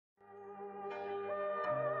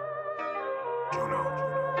Yeah.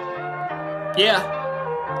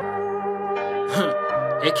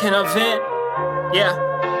 It can vent.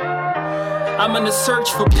 Yeah. I'm in the search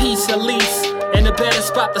for peace at least, and a better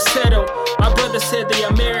spot to settle. My brother said the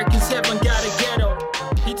Americans haven't got a ghetto.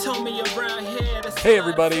 He told me around here. Hey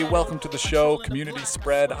everybody, welcome to the show, Community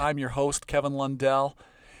Spread. I'm your host, Kevin Lundell.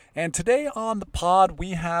 And today on the pod,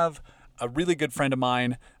 we have a really good friend of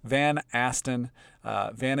mine, Van Aston.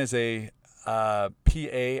 Van is a PA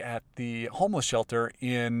at the homeless shelter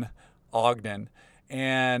in Ogden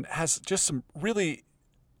and has just some really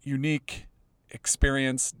unique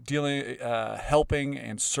experience dealing, helping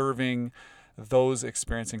and serving those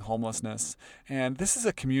experiencing homelessness. And this is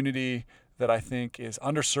a community that I think is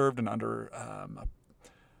underserved and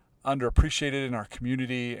underappreciated in our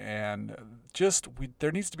community, and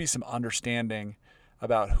there needs to be some understanding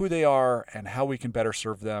about who they are and how we can better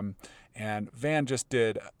serve them. And Van just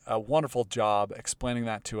did a wonderful job explaining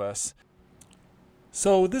that to us.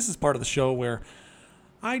 So this is part of the show where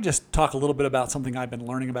I just talk a little bit about something I've been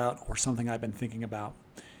learning about or something I've been thinking about.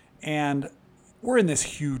 And we're in this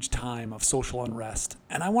huge time of social unrest.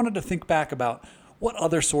 And I wanted to think back about what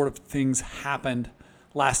other sort of things happened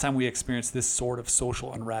last time we experienced this sort of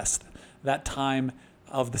social unrest, that time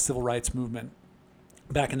of the civil rights movement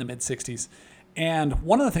back in the mid-'60s. And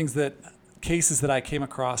one of the cases that I came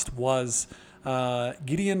across was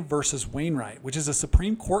Gideon versus Wainwright, which is a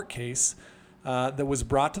Supreme Court case that was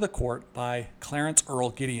brought to the court by Clarence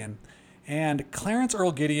Earl Gideon. And Clarence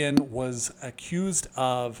Earl Gideon was accused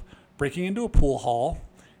of breaking into a pool hall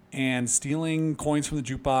and stealing coins from the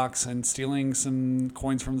jukebox and stealing some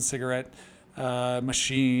coins from the cigarette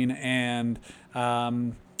machine, and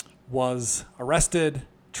was arrested,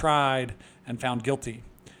 tried, and found guilty.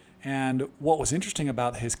 And what was interesting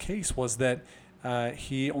about his case was that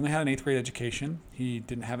he only had an 8th grade education. He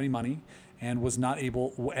didn't have any money and was not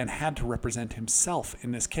able and had to represent himself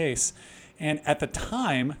in this case. And at the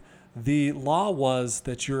time, the law was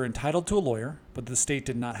that you're entitled to a lawyer, but the state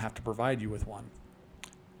did not have to provide you with one.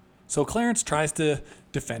 So Clarence tries to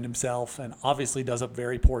defend himself and obviously does a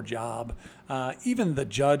very poor job. Even the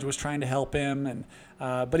judge was trying to help him,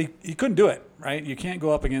 but he couldn't do it, right? You can't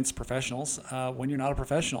go up against professionals when you're not a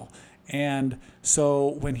professional. And so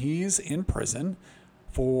when he's in prison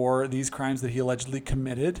for these crimes that he allegedly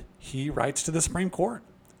committed, he writes to the Supreme Court.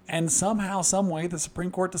 And somehow, some way, the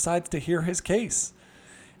Supreme Court decides to hear his case.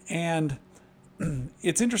 And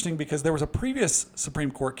it's interesting because there was a previous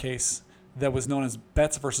Supreme Court case that was known as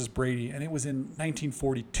Betts versus Brady, and it was in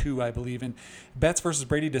 1942, I believe. And Betts versus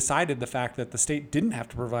Brady decided the fact that the state didn't have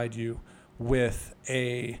to provide you with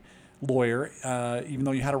a lawyer, even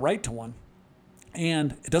though you had a right to one.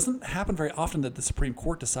 And it doesn't happen very often that the Supreme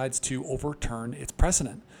Court decides to overturn its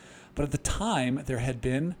precedent. But at the time, there had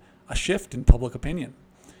been a shift in public opinion.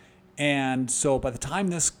 And so by the time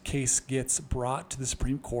this case gets brought to the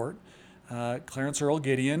Supreme Court, Clarence Earl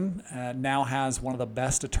Gideon now has one of the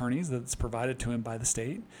best attorneys that's provided to him by the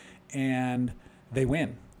state, and they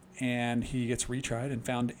win. And he gets retried and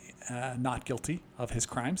found not guilty of his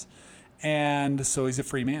crimes. And so he's a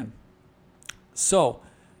free man. So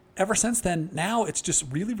ever since then, now it's just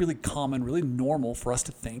really, really common, really normal for us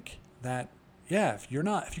to think that, yeah, if you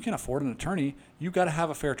can afford an attorney, you got to have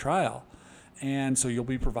a fair trial. And so you'll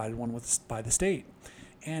be provided one by the state.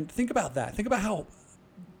 And think about that. Think about how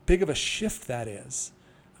big of a shift that is.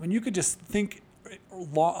 I mean, you could just think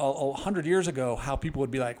 100 years ago how people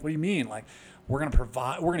would be like, what do you mean? Like, we're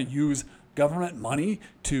going to use government money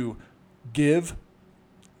to give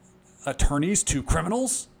attorneys to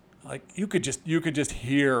criminals? Like, you could just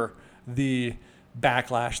hear the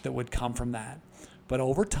backlash that would come from that. But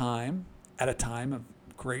over time, at a time of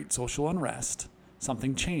great social unrest,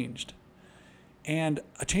 something changed. And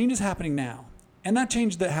a change is happening now. And that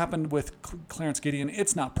change that happened with Clarence Gideon,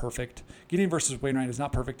 it's not perfect. Gideon versus Wainwright is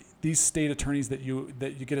not perfect. These state attorneys that you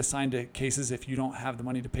get assigned to cases if you don't have the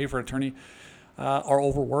money to pay for an attorney are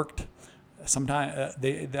overworked. Sometimes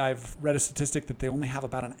I've read a statistic that they only have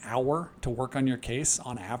about an hour to work on your case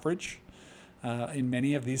on average in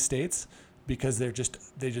many of these states because the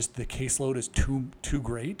caseload is too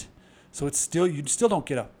great. So you still don't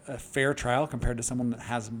get a fair trial compared to someone that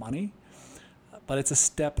has money. But it's a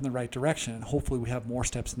step in the right direction, and hopefully we have more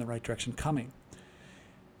steps in the right direction coming.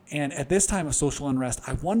 And at this time of social unrest,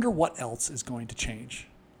 I wonder what else is going to change.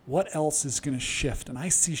 What else is going to shift? And I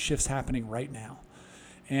see shifts happening right now.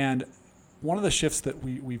 And one of the shifts that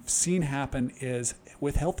we've seen happen is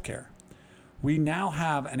with healthcare. We now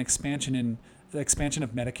have an expansion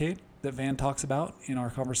of Medicaid that Van talks about in our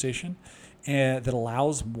conversation, and that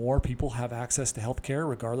allows more people to have access to healthcare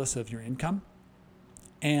regardless of your income.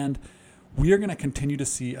 And we are going to continue to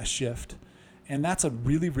see a shift. And that's a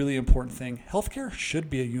really, really important thing. Healthcare should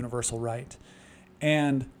be a universal right.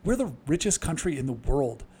 And we're the richest country in the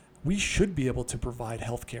world. We should be able to provide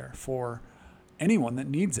healthcare for anyone that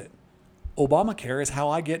needs it. Obamacare is how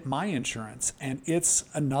I get my insurance, and it's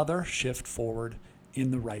another shift forward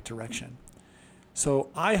in the right direction. So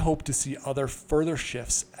I hope to see other further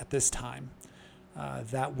shifts at this time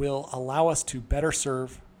that will allow us to better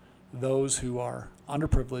serve those who are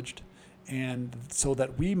underprivileged, and so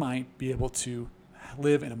that we might be able to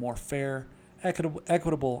live in a more fair,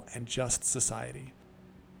 equitable, and just society.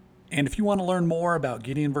 And if you want to learn more about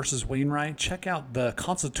Gideon versus Wainwright, check out the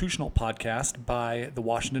Constitutional podcast by the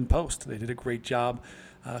Washington Post. They did a great job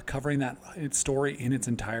covering that story in its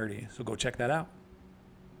entirety. So go check that out.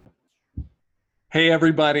 Hey,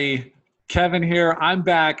 everybody. Kevin here. I'm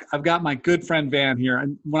back. I've got my good friend Van here.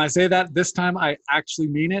 And when I say that this time, I actually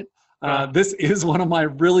mean it. This is one of my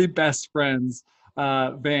really best friends,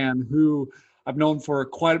 Van, who I've known for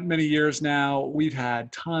quite many years now. We've had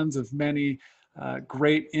tons of many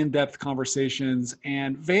great in-depth conversations.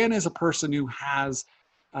 And Van is a person who has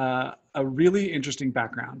a really interesting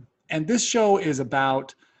background. And this show is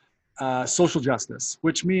about social justice,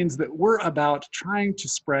 which means that we're about trying to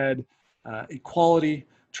spread equality,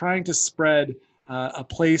 trying to spread a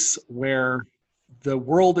place where the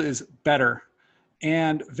world is better.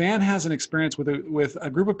 And Van has an experience with a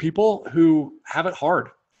group of people who have it hard.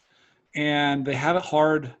 And they have it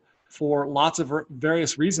hard for lots of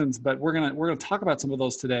various reasons, but we're gonna talk about some of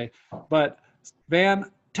those today. But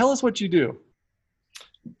Van, tell us what you do.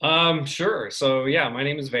 Sure. So yeah, my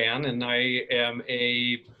name is Van, and I am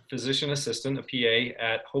a physician assistant, a PA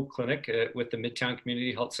at Hope Clinic with the Midtown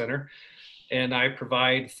Community Health Center, and I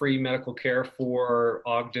provide free medical care for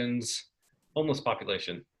Ogden's homeless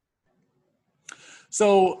population.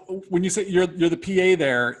 So when you say you're the PA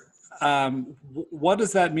there, what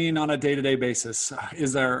does that mean on a day-to-day basis?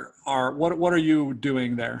 What are you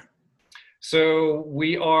doing there? So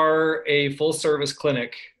we are a full-service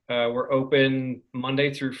clinic. We're open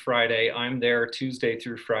Monday through Friday. I'm there Tuesday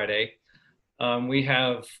through Friday. We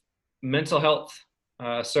have mental health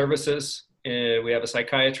services. We have a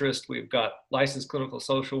psychiatrist. We've got licensed clinical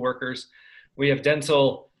social workers. We have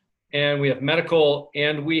dental, and we have medical,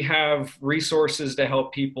 and we have resources to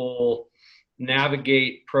help people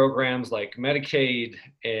navigate programs like Medicaid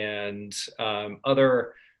and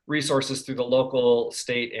other resources through the local,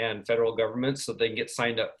 state, and federal governments, so they can get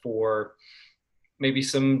signed up for maybe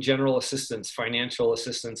some general assistance, financial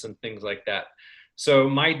assistance, and things like that. So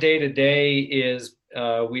my day-to-day is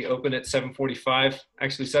we open at 7:45,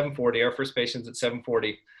 actually 7:40. Our first patient's at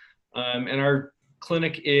 7:40. And our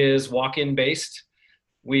clinic is walk-in based.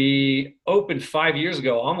 We opened 5 years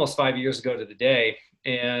ago, almost 5 years ago to the day.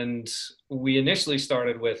 And we initially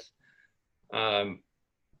started with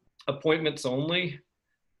appointments only,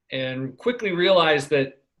 and quickly realized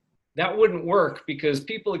that that wouldn't work because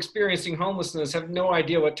people experiencing homelessness have no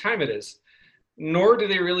idea what time it is, nor do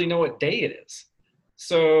they really know what day it is.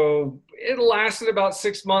 So it lasted about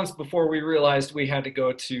 6 months before we realized we had to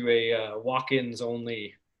go to a walk-ins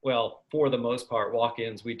only. Well, for the most part,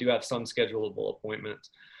 walk-ins. We do have some schedulable appointments.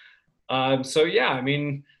 So yeah, I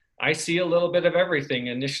mean, I see a little bit of everything.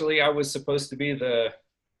 Initially, I was supposed to be the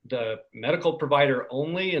medical provider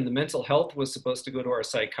only, and the mental health was supposed to go to our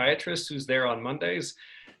psychiatrist, who's there on Mondays.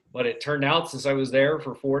 But it turned out, since I was there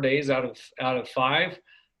for 4 days out of 5,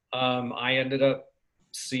 I ended up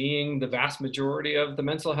seeing the vast majority of the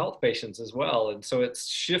mental health patients as well. And so it's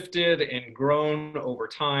shifted and grown over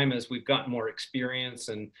time as we've gotten more experience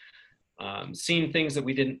and seen things that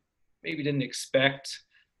we didn't expect.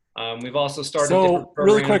 We've also started. So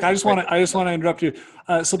really quick, I just want to interrupt you.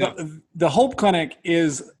 The Hope Clinic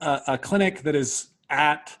is a clinic that is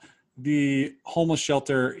at the homeless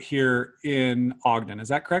shelter here in Ogden. Is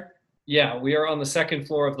that correct? Yeah, we are on the second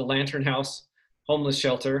floor of the Lantern House homeless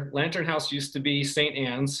shelter. Lantern House used to be St.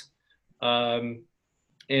 Anne's, and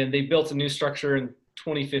they built a new structure in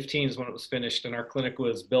 2015 is when it was finished, and our clinic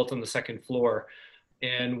was built on the second floor.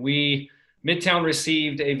 And Midtown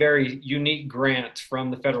received a very unique grant from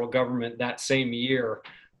the federal government that same year,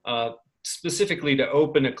 specifically to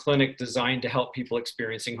open a clinic designed to help people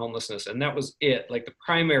experiencing homelessness. And that was it. Like, the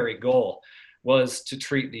primary goal was to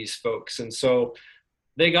treat these folks. And so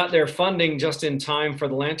they got their funding just in time for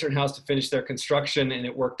the Lantern House to finish their construction. And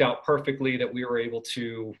it worked out perfectly that we were able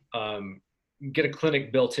to get a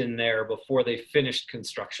clinic built in there before they finished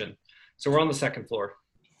construction. So we're on the second floor.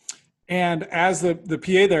 And as the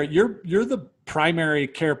PA there, you're the primary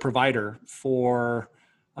care provider for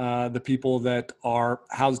the people that are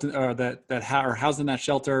housed or that are housed in that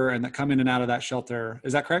shelter and that come in and out of that shelter.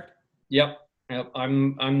 Is that correct? Yep.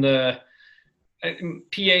 I'm the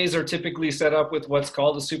PAs are typically set up with what's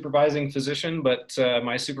called a supervising physician, but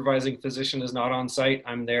my supervising physician is not on site.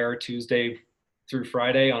 I'm there Tuesday through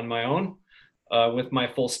Friday on my own with my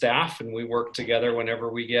full staff, and we work together whenever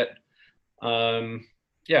we get,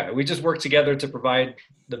 we just work together to provide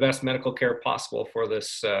the best medical care possible for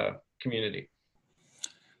this community.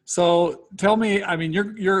 So tell me, I mean,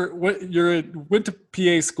 you went to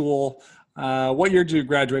PA school. What year did you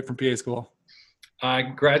graduate from PA school? I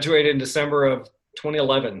graduated in December of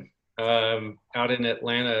 2011 out in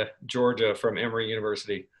Atlanta, Georgia from Emory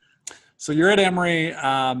University. So you're at Emory,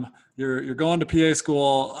 you're going to PA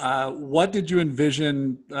school. What did you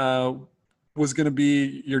envision was going to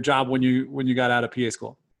be your job when you got out of PA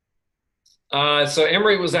school? So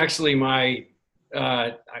Emory was actually my,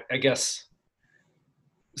 I guess,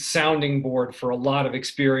 sounding board for a lot of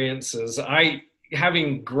experiences.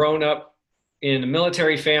 Having grown up in a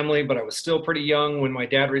military family, but I was still pretty young when my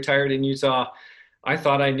dad retired in Utah. I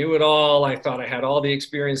thought I knew it all. I thought I had all the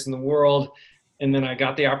experience in the world. And then I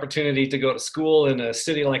got the opportunity to go to school in a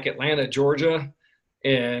city like Atlanta, Georgia,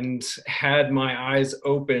 and had my eyes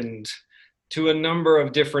opened to a number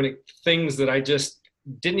of different things that I just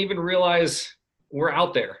didn't even realize were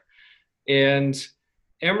out there. And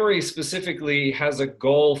Emory specifically has a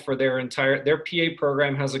goal for their PA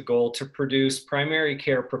program has a goal to produce primary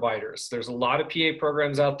care providers. There's a lot of PA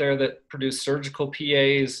programs out there that produce surgical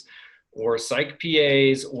PAs or psych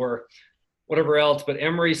PAs or whatever else, but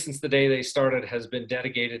Emory, since the day they started, has been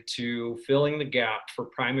dedicated to filling the gap for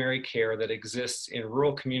primary care that exists in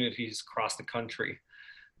rural communities across the country.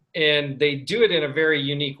 And they do it in a very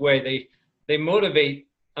unique way. They motivate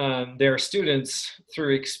their students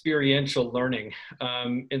through experiential learning.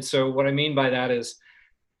 And so what I mean by that is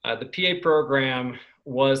the PA program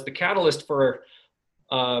was the catalyst for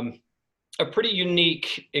a pretty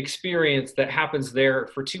unique experience that happens there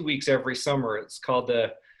for 2 weeks every summer. It's called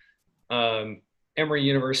the Emory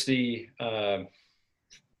University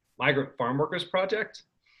Migrant Farm Workers Project.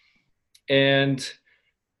 And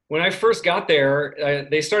when I first got there,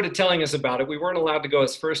 they started telling us about it. We weren't allowed to go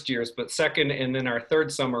as first years, but second and then our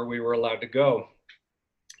third summer, we were allowed to go.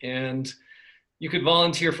 And you could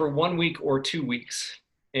volunteer for 1 week or 2 weeks.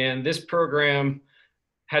 And this program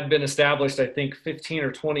had been established, I think, 15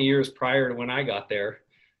 or 20 years prior to when I got there.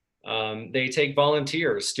 They take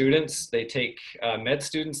volunteers, students, they take med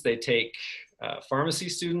students, they take pharmacy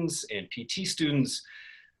students and PT students.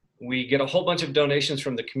 We get a whole bunch of donations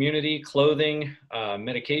from the community, clothing,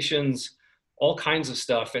 medications, all kinds of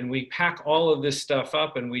stuff. And we pack all of this stuff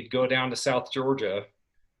up and we'd go down to South Georgia,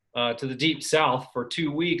 to the deep South for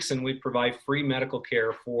 2 weeks. And we'd provide free medical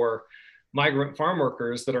care for migrant farm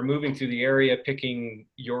workers that are moving through the area, picking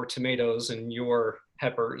your tomatoes and your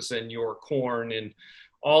peppers and your corn and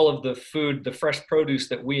all of the food, the fresh produce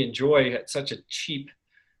that we enjoy at such a cheap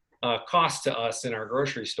cost to us in our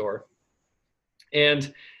grocery store.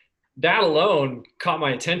 And that alone caught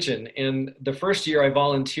my attention. And the first year I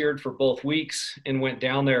volunteered for both weeks and went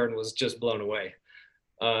down there and was just blown away.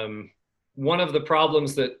 One of the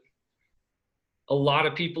problems that a lot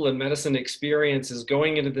of people in medicine experience is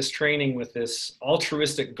going into this training with this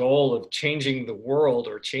altruistic goal of changing the world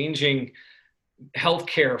or changing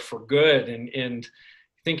healthcare for good and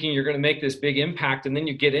thinking you're going to make this big impact. And then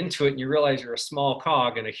you get into it and you realize you're a small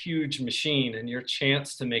cog in a huge machine and your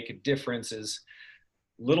chance to make a difference is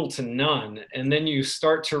little to none. And then you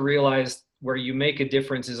start to realize where you make a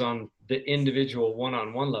difference is on the individual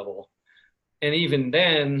one-on-one level. And even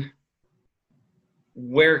then,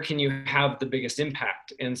 where can you have the biggest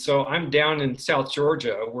impact? And so I'm down in South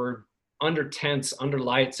Georgia. We're under tents, under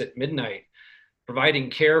lights at midnight,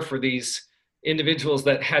 providing care for these individuals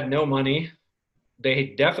that had no money.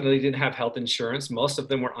 They definitely didn't have health insurance. Most of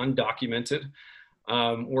them were undocumented.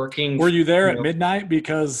 Working. Were you there at midnight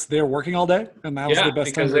because they were working all day, and that was the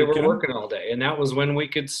best time? Because they were working all day, and that was when we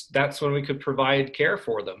could. That's when we could provide care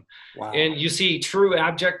for them. Wow. And you see true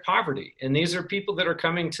abject poverty, and these are people that are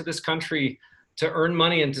coming to this country to earn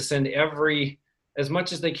money and to send as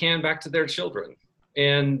much as they can back to their children.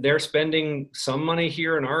 And they're spending some money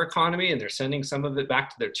here in our economy, and they're sending some of it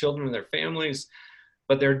back to their children and their families.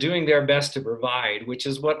 But they're doing their best to provide, which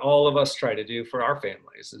is what all of us try to do for our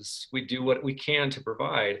families, is we do what we can to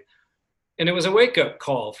provide. And it was a wake-up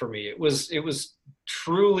call for me. It was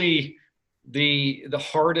truly the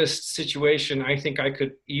hardest situation I think I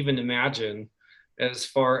could even imagine as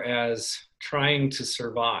far as trying to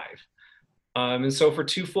survive. And so for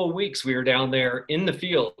 2 full weeks, we were down there in the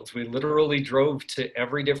fields. We literally drove to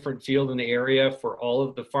every different field in the area for all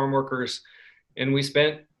of the farm workers, and we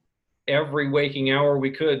spent every waking hour we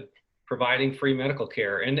could providing free medical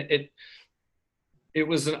care. And it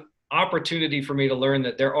was an opportunity for me to learn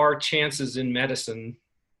that there are chances in medicine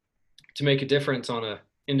to make a difference on an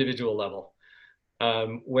individual level,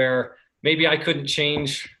 where maybe I couldn't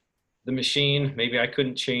change the machine, maybe I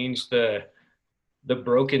couldn't change the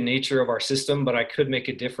broken nature of our system, but I could make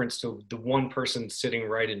a difference to the one person sitting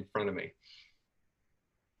right in front of me.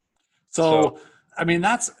 So I mean,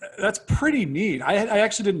 that's pretty neat. I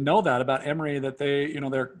actually didn't know that about Emory, that they, you know,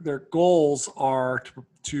 their goals are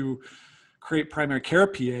to create primary care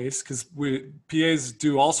PAs, because PAs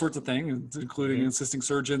do all sorts of things, including assisting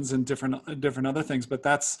surgeons and different other things. But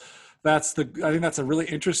I think that's a really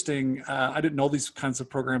interesting. I didn't know these kinds of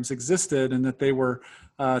programs existed, and that they were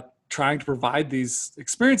trying to provide these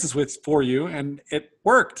experiences for you, and it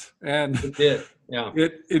worked. And it did. Yeah.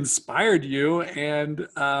 It inspired you, and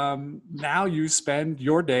now you spend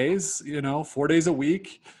your days, 4 days a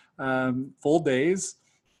week, full days,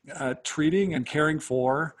 treating and caring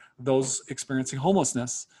for those experiencing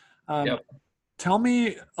homelessness. Yep. Tell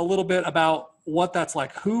me a little bit about what that's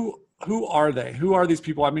like. Who are they? Who are these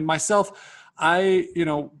people? I mean, myself,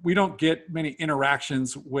 we don't get many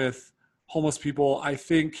interactions with homeless people, I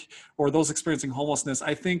think, or those experiencing homelessness.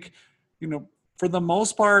 I think, for the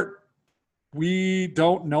most part, we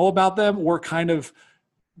don't know about them. We're kind of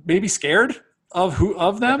maybe scared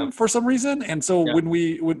of them for some reason. And so when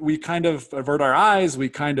we kind of avert our eyes, we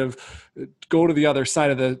kind of go to the other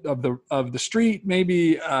side of the street,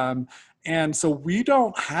 maybe. And so we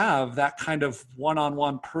don't have that kind of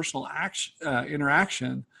one-on-one personal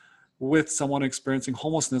interaction with someone experiencing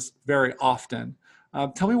homelessness very often.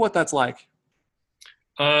 Tell me what that's like.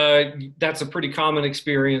 That's a pretty common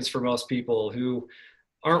experience for most people who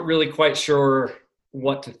aren't really quite sure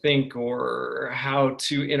what to think or how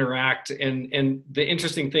to interact. And the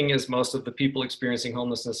interesting thing is, most of the people experiencing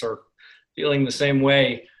homelessness are feeling the same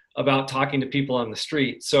way about talking to people on the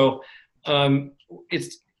street. So I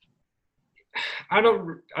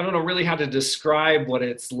don't know really how to describe what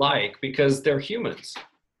it's like, because they're humans,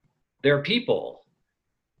 they're people,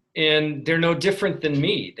 and they're no different than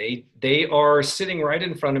me. They are sitting right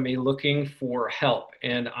in front of me looking for help,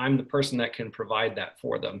 and I'm the person that can provide that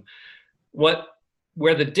for them.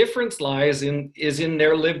 Where the difference lies is in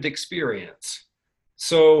their lived experience.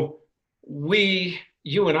 So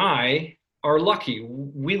you and I are lucky.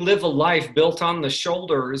 We live a life built on the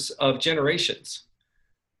shoulders of generations,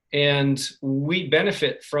 and we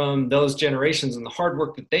benefit from those generations and the hard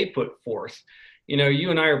work that they put forth.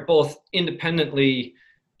 You and I are both independently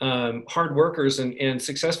hard workers and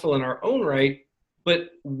successful in our own right, but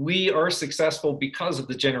we are successful because of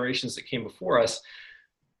the generations that came before us.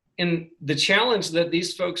 And the challenge that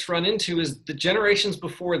these folks run into is the generations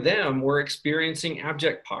before them were experiencing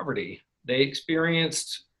abject poverty. They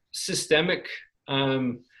experienced systemic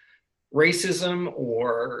racism,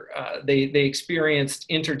 or they experienced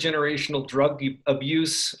intergenerational drug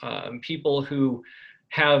abuse, people who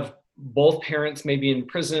have both parents maybe in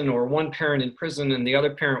prison, or one parent in prison and the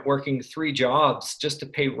other parent working 3 jobs just to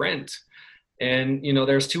pay rent. And,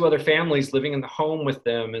 there's 2 other families living in the home with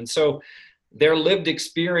them. And so their lived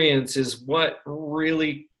experience is what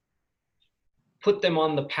really put them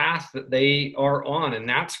on the path that they are on. And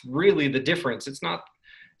that's really the difference. It's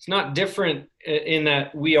not different in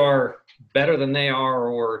that we are better than they are,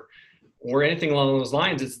 or anything along those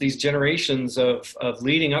lines. It's these generations of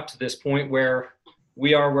leading up to this point where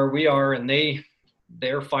we are where we are, and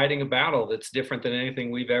they're fighting a battle that's different than anything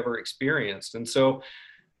we've ever experienced. And so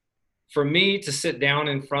for me to sit down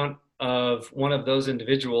in front of one of those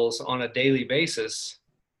individuals on a daily basis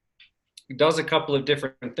does a couple of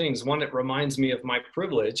different things. One, it reminds me of my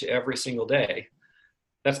privilege every single day.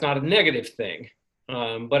 That's not a negative thing,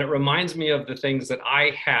 but it reminds me of the things that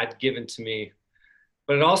I had given to me.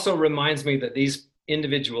 But it also reminds me that these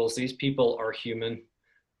individuals, these people, are human.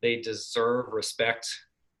 They deserve respect.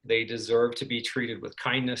 They deserve to be treated with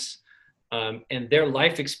kindness. And their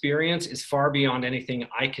life experience is far beyond anything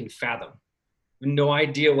I can fathom. No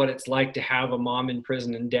idea what it's like to have a mom in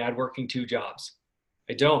prison and dad working 2 jobs.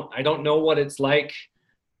 I don't know what it's like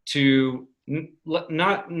to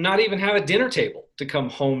not even have a dinner table to come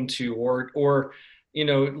home to, or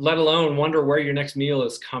let alone wonder where your next meal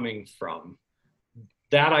is coming from.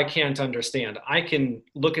 That I can't understand. I can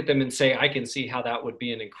look at them and say, I can see how that would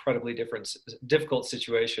be an incredibly difficult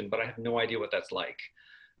situation, but I have no idea what that's like.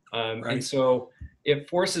 Right. And so it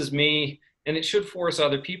forces me, and it should force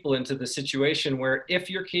other people, into the situation where if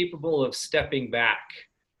you're capable of stepping back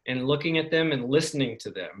and looking at them and listening to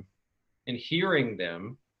them and hearing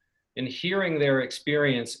them and hearing their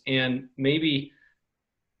experience, and maybe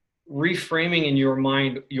reframing in your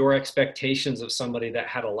mind your expectations of somebody that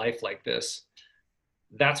had a life like this,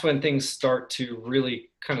 that's when things start to really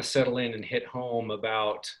kind of settle in and hit home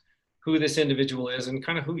about who this individual is and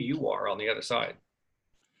kind of who you are on the other side.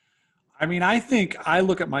 I mean, I think I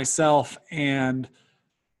look at myself and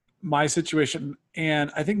my situation,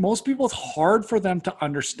 and I think most people, it's hard for them to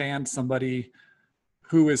understand somebody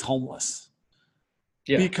who is homeless.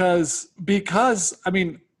 Yeah. Because I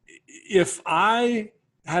mean, if I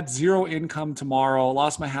had zero income tomorrow,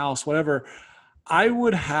 lost my house, whatever, I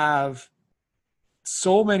would have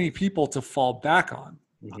so many people to fall back on.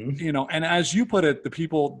 Mm-hmm. And as you put it, the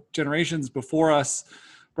people generations before us,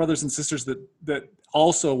 brothers and sisters that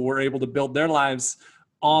also were able to build their lives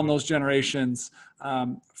on those generations,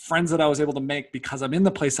 friends that I was able to make because I'm in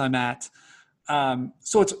the place I'm at.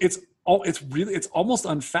 So it's almost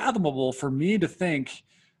unfathomable for me to think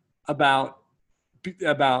about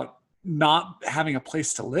not having a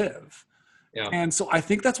place to live. Yeah. And so I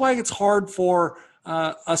think that's why it's hard for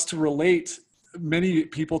us to relate, many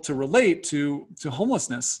people to relate to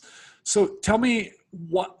homelessness. So tell me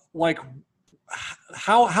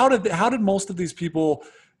how did most of these people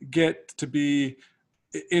get to be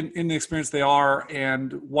in the experience they are,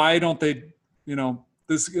 and why don't they,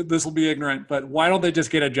 this will be ignorant, but why don't they just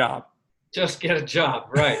get a job? Just get a job.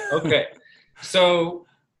 Right. Okay. So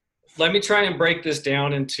let me try and break this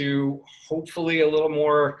down into hopefully a little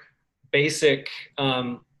more basic,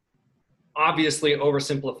 obviously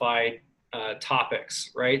oversimplified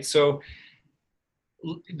topics, right? So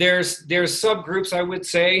there's subgroups, I would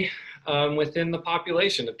say, within the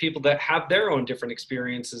population of people that have their own different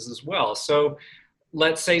experiences as well. So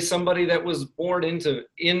let's say somebody that was born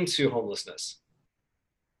into homelessness,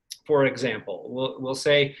 for example. We'll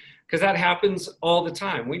say, because that happens all the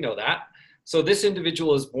time. We know that. So this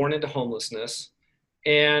individual is born into homelessness,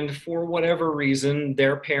 and for whatever reason,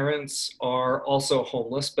 their parents are also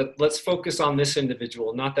homeless. But let's focus on this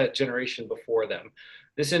individual, not that generation before them.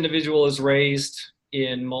 This individual is raised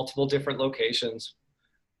in multiple different locations.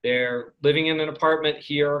 They're living in an apartment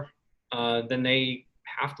here. Then they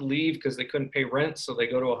have to leave because they couldn't pay rent, so they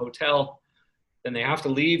go to a hotel. Then they have to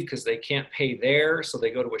leave because they can't pay there, so they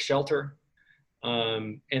go to a shelter.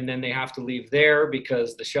 And then they have to leave there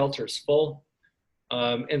because the shelter's full.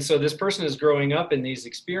 And so this person is growing up in these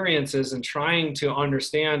experiences and trying to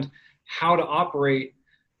understand how to operate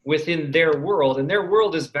within their world. And their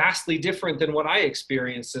world is vastly different than what I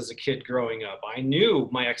experienced as a kid growing up. I knew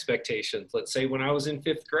my expectations. Let's say when I was in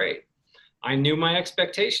 5th grade, I knew my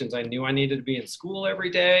expectations. I knew I needed to be in school every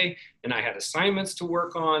day, and I had assignments to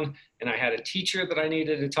work on, and I had a teacher that I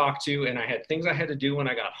needed to talk to, and I had things I had to do when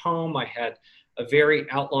I got home. I had a very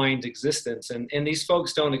outlined existence, and these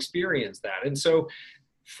folks don't experience that. And so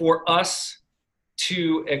for us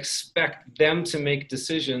to expect them to make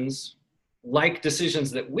decisions like decisions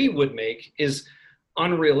that we would make is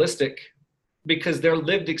unrealistic, because their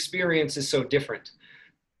lived experience is so different.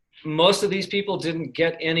 Most of these people didn't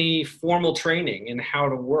get any formal training in how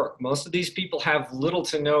to work. Most of these people have little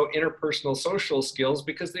to no interpersonal social skills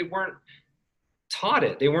because they weren't taught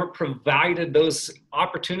it. They weren't provided those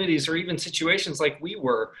opportunities or even situations like we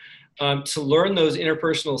were to learn those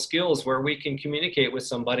interpersonal skills where we can communicate with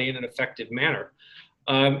somebody in an effective manner.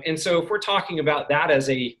 And so if we're talking about that as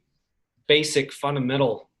a basic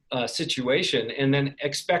fundamental situation, and then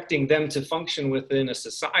expecting them to function within a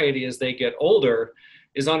society as they get older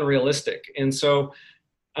is unrealistic. And so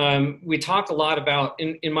we talk a lot about,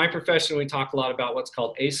 in my profession, we talk a lot about what's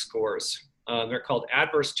called ACE scores. They're called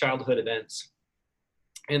adverse childhood events.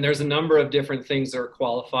 And there's a number of different things that are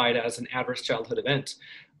qualified as an adverse childhood event.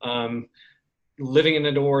 Living in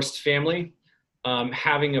a divorced family,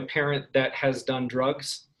 having a parent that has done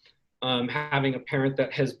drugs, having a parent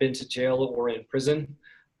that has been to jail or in prison,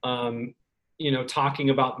 talking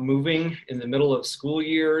about moving in the middle of school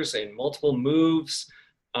years and multiple moves,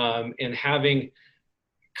 and having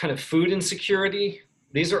kind of food insecurity.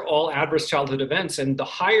 These are all adverse childhood events. And the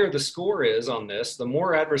higher the score is on this, the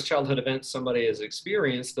more adverse childhood events somebody has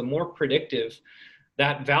experienced, the more predictive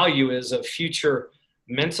that value is of future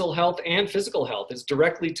mental health and physical health. It's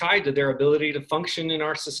directly tied to their ability to function in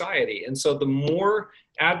our society. And so the more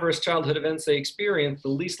adverse childhood events they experience, the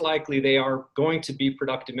least likely they are going to be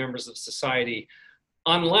productive members of society,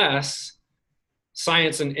 unless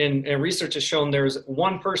science and research has shown there's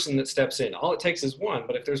one person that steps in. All it takes is one.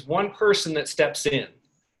 But if there's one person that steps in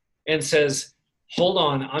and says, hold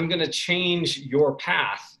on, I'm going to change your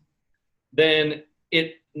path, then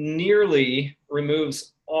it nearly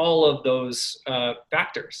removes all of those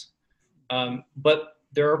factors. But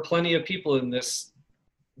there are plenty of people in this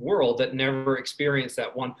world that never experience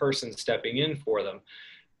that one person stepping in for them.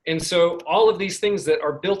 And so all of these things that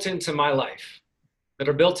are built into my life, that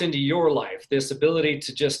are built into your life. This ability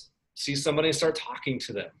to just see somebody and start talking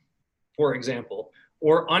to them, for example,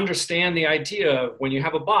 or understand the idea of when you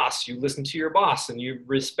have a boss, you listen to your boss and you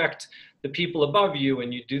respect the people above you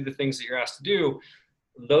and you do the things that you're asked to do.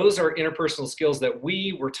 Those are interpersonal skills that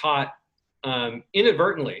we were taught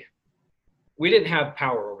inadvertently. We didn't have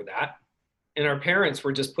power over that. And our parents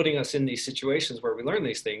were just putting us in these situations where we learn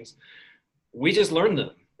these things. We just learned them.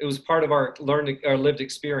 It was part of our lived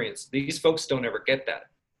experience. These folks don't ever get that.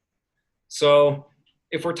 So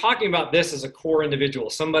if we're talking about this as a core individual,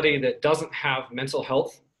 somebody that doesn't have mental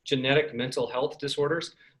health, genetic mental health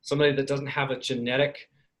disorders, somebody that doesn't have a genetic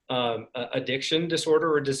addiction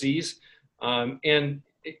disorder or disease, and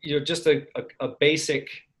just a basic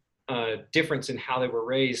difference in how they were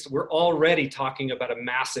raised, we're already talking about a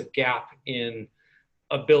massive gap in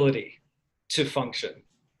ability to function.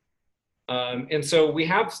 And so we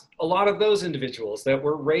have a lot of those individuals that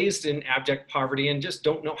were raised in abject poverty and just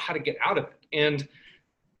don't know how to get out of it. And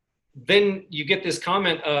then you get this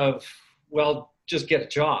comment of, well, just get a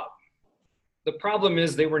job. The problem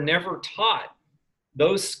is they were never taught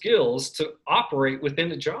those skills to operate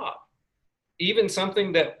within a job. Even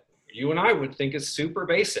something that you and I would think is super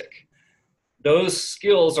basic. Those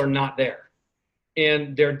skills are not there.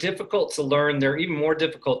 And they're difficult to learn. They're even more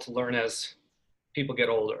difficult to learn as people get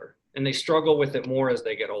older. And they struggle with it more as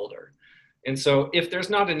they get older. And so if there's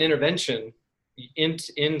not an intervention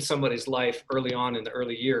in somebody's life early on in the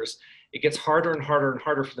early years, it gets harder and harder and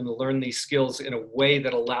harder for them to learn these skills in a way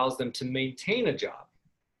that allows them to maintain a job.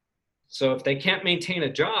 So if they can't maintain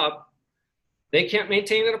a job, they can't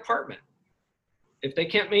maintain an apartment. If they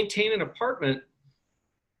can't maintain an apartment,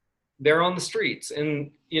 they're on the streets.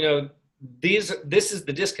 And, this is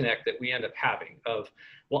the disconnect that we end up having of,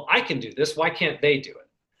 well, I can do this. Why can't they do it?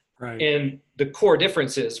 Right. And the core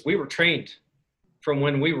difference is we were trained from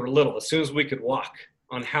when we were little, as soon as we could walk,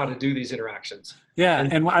 on how to do these interactions. Yeah.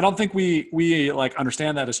 And I don't think we like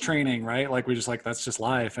understand that as training, right? Like we just that's just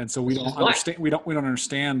life. And so we don't understand, we don't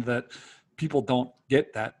understand that people don't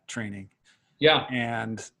get that training. Yeah.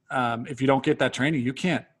 And if you don't get that training, you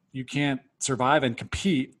can't survive and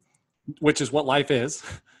compete, which is what life is.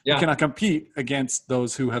 Yeah. You cannot compete against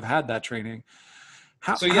those who have had that training.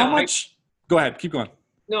 How much, go ahead, keep going.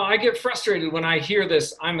 No, I get frustrated when I hear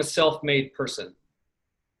this, I'm a self-made person.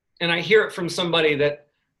 And I hear it from somebody that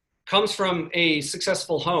comes from a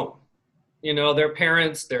successful home. Their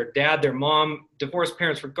parents, their dad, their mom, divorced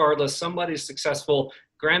parents, regardless, somebody's successful,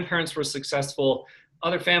 grandparents were successful,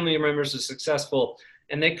 other family members are successful,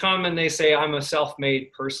 and they come and they say, I'm a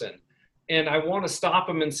self-made person. And I want to stop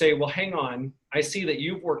them and say, well, hang on, I see that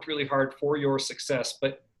you've worked really hard for your success,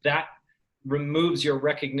 but that removes your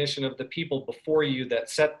recognition of the people before you that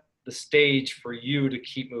set the stage for you to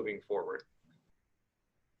keep moving forward.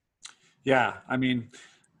 Yeah. I mean,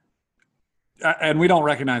 and we don't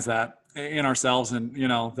recognize that in ourselves. And,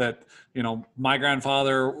 my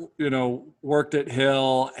grandfather, worked at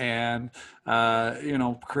Hill and,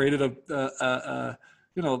 created a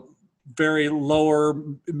very lower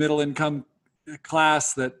middle income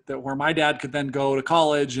class that where my dad could then go to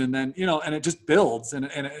college and then, and it just builds.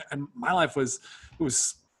 And my life was,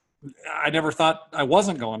 I never thought I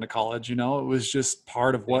wasn't going to college, it was just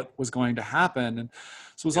part of what was going to happen. And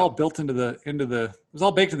so it was all built into it was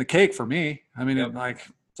all baked in the cake for me. I mean,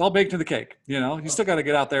 it's all baked in the cake, you still got to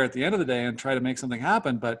get out there at the end of the day and try to make something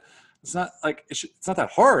happen, but it's not like, it's not that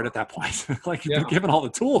hard at that point. Like you've been given all the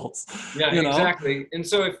tools. Yeah, exactly. And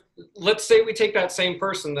so let's say we take that same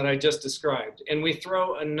person that I just described and we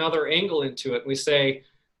throw another angle into it. And we say,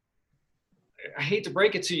 I hate to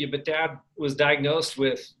break it to you, but dad was diagnosed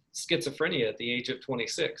with schizophrenia at the age of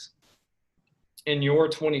 26. And you're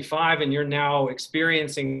 25 and you're now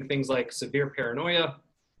experiencing things like severe paranoia.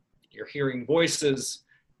 You're hearing voices.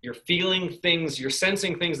 You're feeling things, you're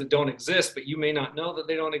sensing things that don't exist, but you may not know that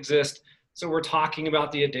they don't exist. So we're talking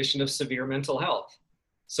about the addition of severe mental health.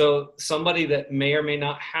 So somebody that may or may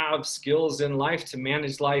not have skills in life to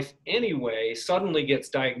manage life anyway suddenly gets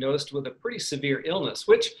diagnosed with a pretty severe illness,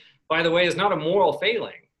 which, by the way, is not a moral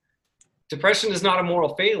failing. Depression is not a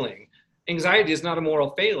moral failing. Anxiety is not a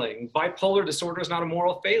moral failing. Bipolar disorder is not a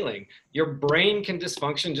moral failing. Your brain can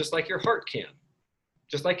dysfunction just like your heart can.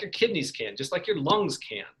 Just like your kidneys can, just like your lungs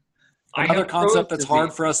can. Another concept that's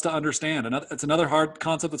hard for us to understand. It's another hard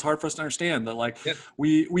concept that's hard for us to understand that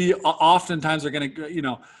we oftentimes are going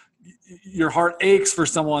to, your heart aches for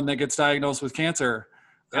someone that gets diagnosed with cancer,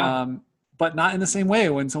 but not in the same way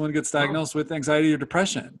when someone gets diagnosed with anxiety or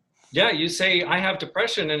depression. Yeah. You say, I have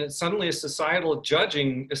depression and it's suddenly a societal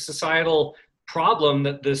judging, a societal problem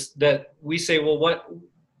that we say, well,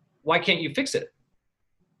 why can't you fix it?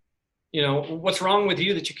 what's wrong with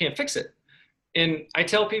you that you can't fix it? And I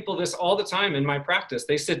tell people this all the time in my practice.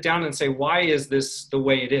 They sit down and say, why is this the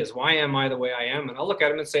way it is? Why am I the way I am? And I'll look at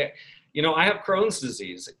them and say, I have Crohn's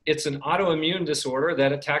disease. It's an autoimmune disorder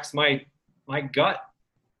that attacks my gut.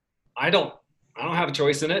 I don't have a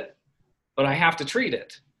choice in it, but I have to treat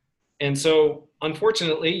it. And so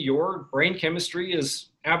unfortunately, your brain chemistry is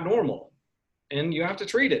abnormal and you have to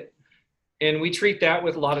treat it. And we treat that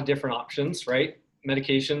with a lot of different options, right?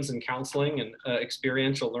 Medications and counseling and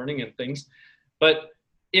experiential learning and things. But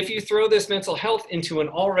if you throw this mental health into an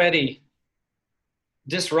already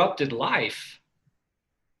disrupted life,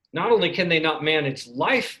 not only can they not manage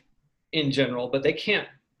life in general, but they can't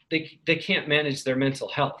manage their mental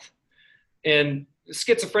health. And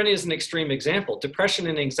schizophrenia is an extreme example. Depression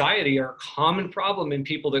and anxiety are a common problem in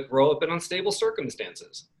people that grow up in unstable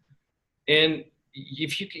circumstances. And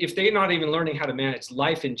if they're not even learning how to manage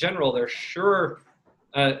life in general, they're sure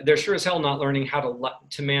as hell not learning how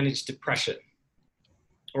to manage depression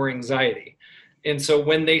or anxiety. And so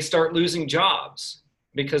when they start losing jobs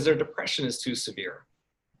because their depression is too severe,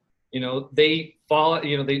 they fall,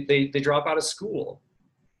 they drop out of school.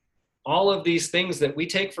 All of these things that we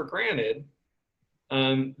take for granted,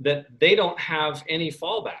 that they don't have any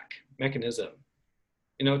fallback mechanism.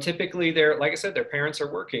 Typically like I said, their parents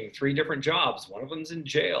are working 3 different jobs. One of them's in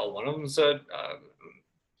jail. One of them's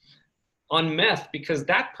on meth because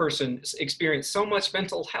that person experienced so much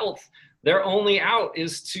mental health. Their only out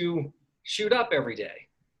is to shoot up every day.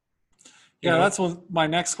 Yeah, that's what my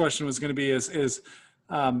next question was going to be is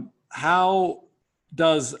how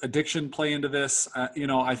does addiction play into this?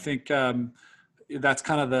 I think that's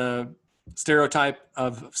kind of the stereotype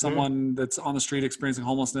of someone that's on the street experiencing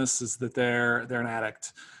homelessness is that they're an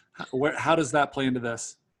addict. How does that play into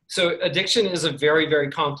this? So addiction is a very,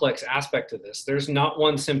 very complex aspect of this. There's not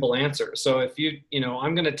one simple answer. So if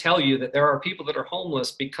I'm going to tell you that there are people that are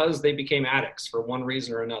homeless because they became addicts for one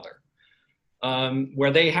reason or another,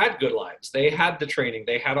 where they had good lives, they had the training,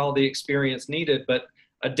 they had all the experience needed, but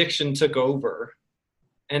addiction took over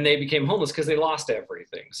and they became homeless because they lost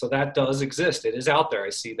everything. So that does exist. It is out there. I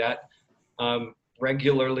see that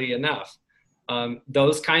regularly enough.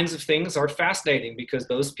 Those kinds of things are fascinating because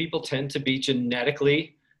those people tend to be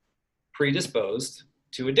genetically predisposed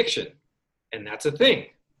to addiction. And that's a thing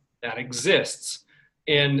that exists.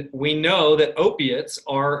 And we know that opiates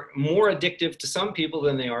are more addictive to some people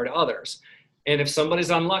than they are to others. And if somebody's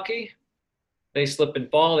unlucky, they slip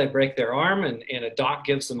and fall, they break their arm, and a doc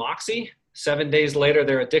gives them oxy. 7 days later,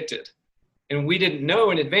 they're addicted. And we didn't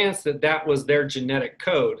know in advance that that was their genetic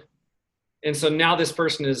code. And so now this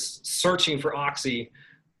person is searching for oxy,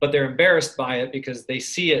 but they're embarrassed by it because they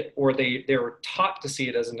see it, or they were taught to see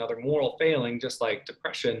it as another moral failing, just like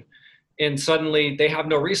depression. And suddenly they have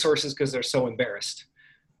no resources because they're so embarrassed.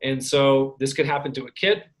 And so this could happen to a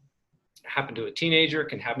kid, happen to a teenager, it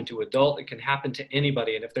can happen to an adult, it can happen to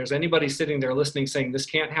anybody. And if there's anybody sitting there listening saying, this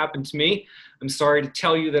can't happen to me, I'm sorry to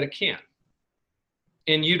tell you that it can.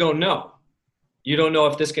 And you don't know. You don't know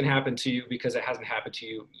if this can happen to you because it hasn't happened to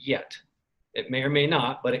you yet. It may or may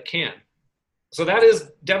not, but it can. So that is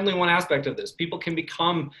definitely one aspect of this. People can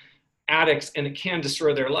become addicts and it can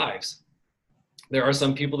destroy their lives. There are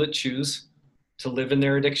some people that choose to live in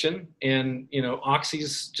their addiction, and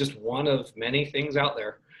oxy's just one of many things out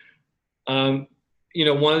there.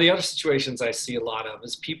 One of the other situations I see a lot of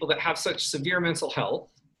is people that have such severe mental health,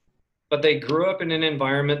 but they grew up in an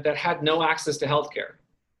environment that had no access to healthcare,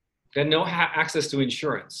 they had no access to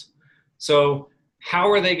insurance. So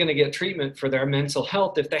how are they going to get treatment for their mental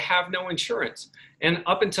health if they have no insurance? And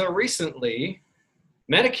up until recently,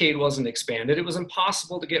 Medicaid wasn't expanded. It was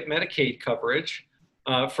impossible to get Medicaid coverage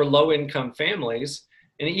for low-income families.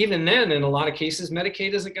 And even then, in a lot of cases,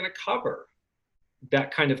 Medicaid isn't going to cover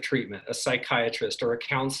that kind of treatment, a psychiatrist or a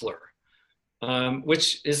counselor,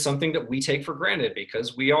 which is something that we take for granted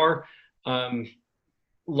because we are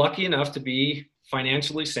lucky enough to be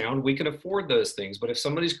financially sound. We can afford those things. But if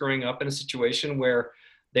somebody's growing up in a situation where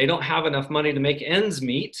they don't have enough money to make ends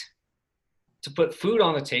meet, to put food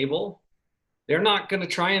on the table, they're not going to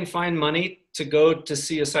try and find money to go to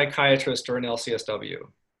see a psychiatrist or an LCSW.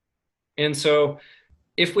 And so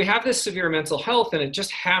if we have this severe mental health and it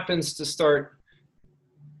just happens to start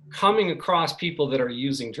coming across people that are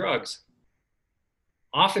using drugs,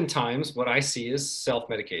 oftentimes what I see is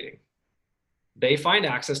self-medicating. They find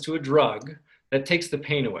access to a drug that takes the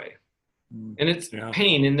pain away. And it's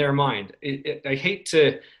pain in their mind. I hate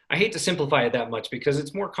to simplify it that much because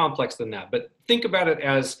it's more complex than that. But think about it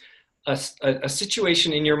as a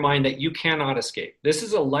situation in your mind that you cannot escape. This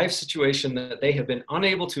is a life situation that they have been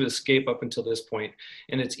unable to escape up until this point,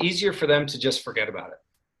 and it's easier for them to just forget about it.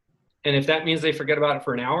 And if that means they forget about it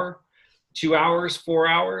for an hour, 2 hours, 4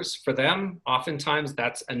 hours, for them, oftentimes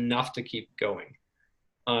that's enough to keep going.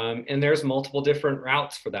 And there's multiple different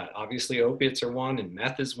routes for that. Obviously, opiates are one, and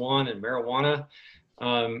meth is one, and marijuana.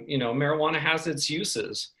 Marijuana has its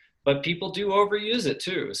uses, but people do overuse it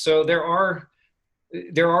too. So there are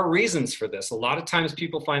reasons for this. A lot of times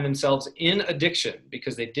people find themselves in addiction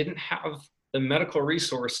because they didn't have the medical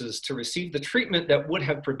resources to receive the treatment that would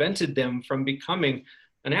have prevented them from becoming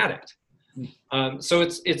an addict. So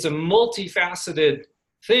it's a multifaceted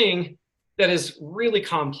thing that is really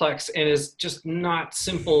complex and is just not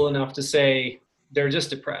simple enough to say they're just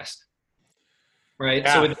depressed, right?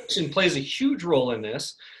 Yeah. So addiction plays a huge role in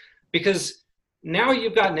this, because now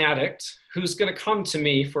you've got an addict who's going to come to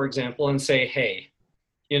me, for example, and say, hey,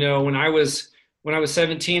 when I was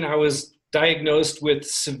 17, I was diagnosed with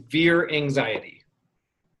severe anxiety.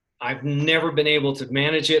 I've never been able to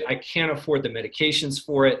manage it. I can't afford the medications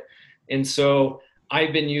for it. And so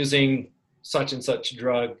I've been using such and such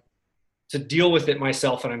drug to deal with it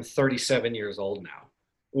myself, and I'm 37 years old now.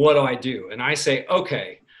 What do I do? And I say,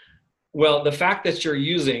 okay, well, the fact that you're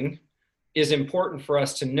using is important for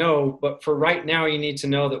us to know, but for right now, you need to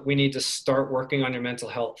know that we need to start working on your mental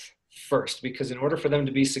health first, because in order for them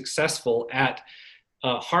to be successful at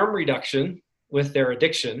harm reduction with their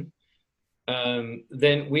addiction,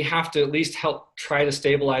 then we have to at least help try to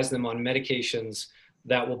stabilize them on medications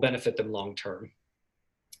that will benefit them long term.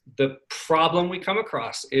 The problem we come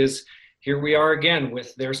across is, here we are again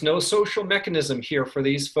with, there's no social mechanism here for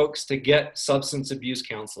these folks to get substance abuse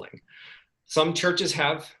counseling. Some churches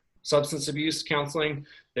have substance abuse counseling.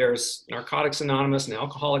 There's Narcotics Anonymous and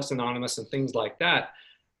Alcoholics Anonymous and things like that.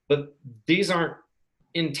 But these aren't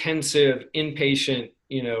intensive, inpatient,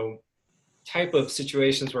 type of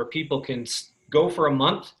situations where people can go for a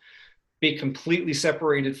month, be completely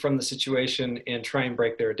separated from the situation, and try and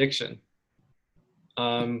break their addiction.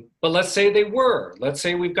 But let's say let's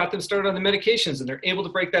say we've got them started on the medications and they're able to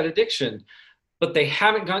break that addiction, but they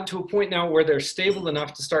haven't gotten to a point now where they're stable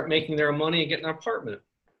enough to start making their own money and get an apartment.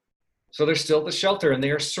 So they're still at the shelter and they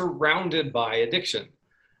are surrounded by addiction.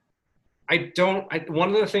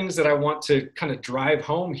 One of the things that I want to kind of drive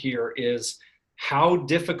home here is how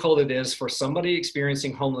difficult it is for somebody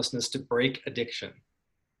experiencing homelessness to break addiction.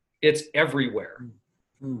 It's everywhere.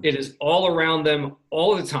 It is all around them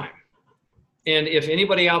all the time. And if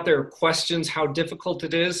anybody out there questions how difficult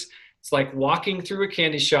it is, it's like walking through a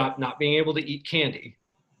candy shop, not being able to eat candy.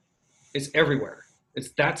 It's everywhere.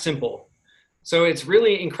 It's that simple. So it's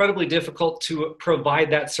really incredibly difficult to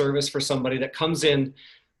provide that service for somebody that comes in.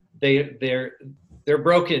 They're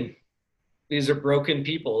broken. These are broken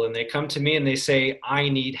people, and they come to me and they say, I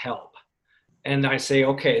need help. And I say,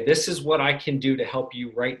 okay, this is what I can do to help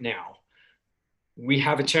you right now. We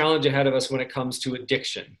have a challenge ahead of us when it comes to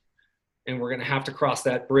addiction. And we're going to have to cross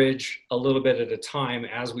that bridge a little bit at a time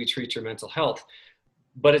as we treat your mental health.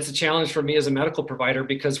 But it's a challenge for me as a medical provider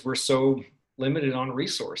because we're so limited on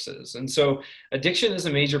resources. And so addiction is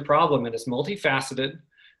a major problem, and it's multifaceted.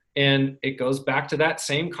 And it goes back to that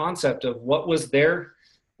same concept of what was their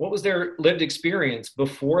lived experience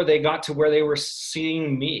before they got to where they were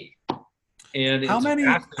seeing me. And how many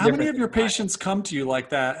of your patients come to you like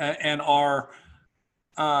that and are,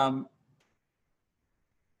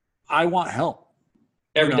 I want help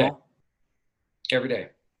every day. Every day.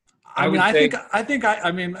 I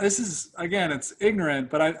mean, this is, again, it's ignorant,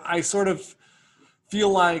 but I sort of feel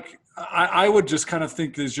like I would just kind of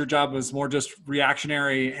think that your job was more just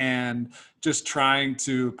reactionary and just trying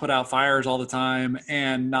to put out fires all the time,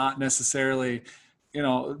 and not necessarily,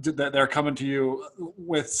 that they're coming to you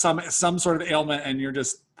with some sort of ailment and you're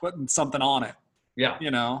just putting something on it. Yeah.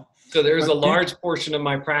 So there's a large portion of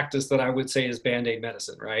my practice that I would say is Band-Aid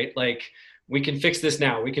medicine, right? Like, we can fix this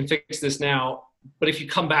now. We can fix this now. But if you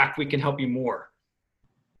come back, we can help you more.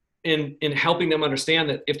 In helping them understand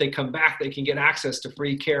that if they come back, they can get access to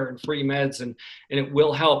free care and free meds, and it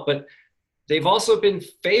will help. But they've also been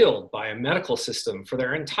failed by a medical system for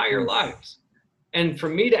their entire lives. And for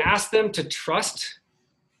me to ask them to trust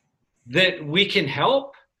that we can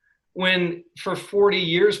help when for 40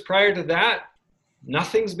 years prior to that,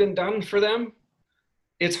 nothing's been done for them,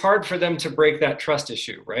 it's hard for them to break that trust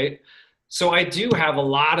issue, right? So I do have a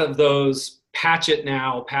lot of those patch it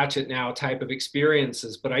now type of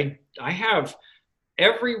experiences, but I have,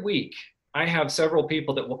 every week, I have several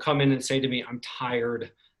people that will come in and say to me, I'm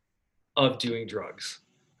tired of doing drugs.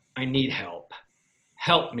 I need help.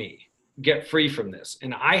 Help me get free from this.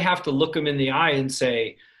 And I have to look them in the eye and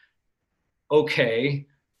say, okay,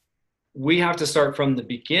 we have to start from the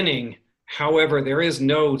beginning. However, there is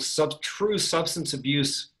no true substance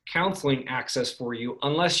abuse counseling access for you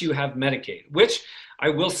unless you have Medicaid, which I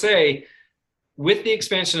will say, with the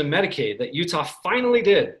expansion of Medicaid that Utah finally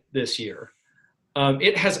did this year,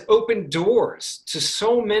 it has opened doors to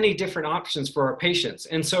so many different options for our patients.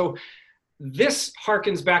 And so this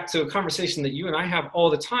harkens back to a conversation that you and I have all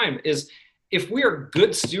the time, is if we are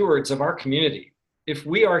good stewards of our community, if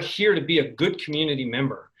we are here to be a good community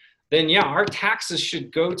member, then yeah, our taxes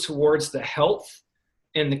should go towards the health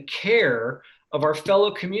and the care of our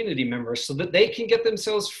fellow community members so that they can get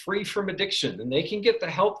themselves free from addiction and they can get the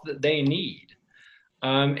help that they need.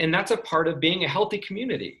 And that's a part of being a healthy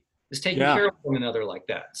community, is taking care of one another like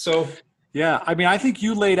that. So, yeah, I mean, I think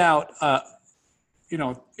you laid out,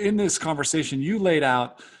 in this conversation, you laid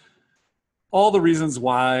out all the reasons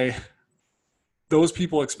why those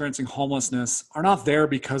people experiencing homelessness are not there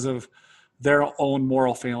because of their own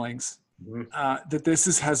moral failings. Mm-hmm. That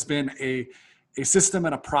this has been a system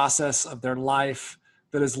and a process of their life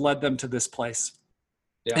that has led them to this place.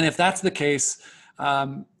 Yeah. And if that's the case,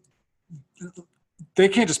 they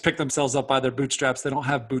can't just pick themselves up by their bootstraps. They don't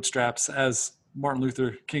have bootstraps, as Martin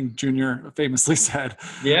Luther King Jr. famously said.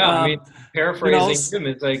 Yeah, I mean, paraphrasing him,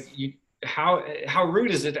 it's like, how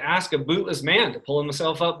rude is it to ask a bootless man to pull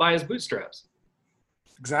himself up by his bootstraps?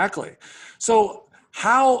 Exactly. So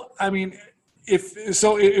what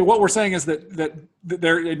we're saying is that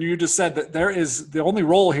there, and you just said that there is, the only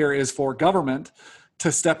role here is for government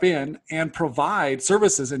to step in and provide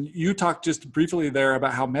services. And you talked just briefly there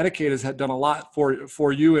about how Medicaid has done a lot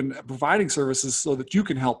for you in providing services so that you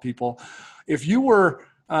can help people. If you were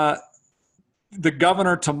the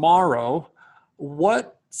governor tomorrow,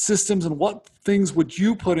 what systems and what things would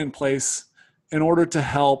you put in place in order to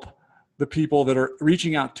help the people that are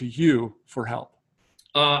reaching out to you for help?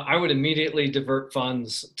 I would immediately divert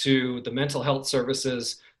funds to the mental health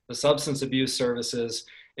services, the substance abuse services,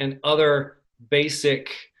 and other basic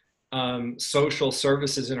social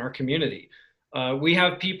services in our community. We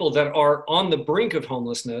have people that are on the brink of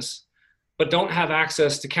homelessness, but don't have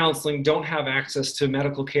access to counseling, don't have access to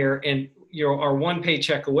medical care, and are one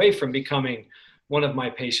paycheck away from becoming one of my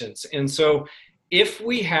patients. And so if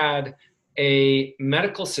we had a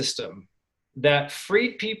medical system that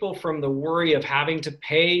freed people from the worry of having to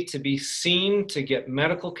pay to be seen to get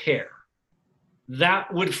medical care,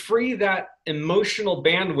 that would free that emotional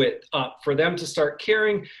bandwidth up for them to start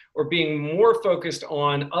caring or being more focused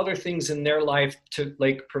on other things in their life, to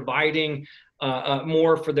like providing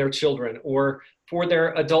more for their children or for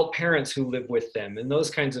their adult parents who live with them and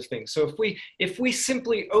those kinds of things. So if we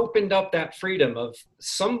simply opened up that freedom of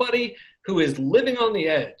somebody who is living on the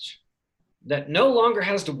edge, that no longer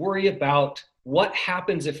has to worry about what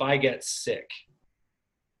happens if I get sick.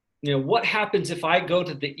 What happens if I go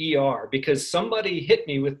to the ER because somebody hit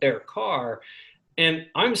me with their car and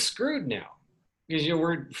I'm screwed now? Because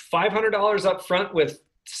we're $500 up front with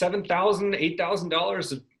 $7,000,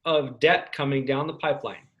 $8,000 of debt coming down the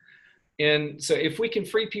pipeline. And so if we can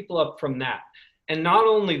free people up from that, and not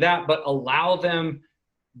only that, but allow them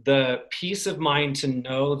the peace of mind to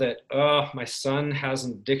know that, my son has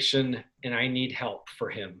an addiction and I need help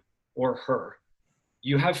for him or her.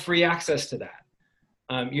 You have free access to that.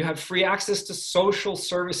 You have free access to social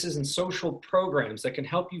services and social programs that can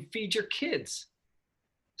help you feed your kids.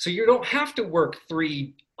 So you don't have to work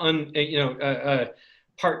three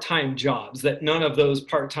part-time jobs, that none of those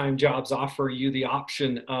part-time jobs offer you the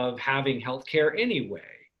option of having healthcare anyway.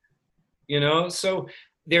 So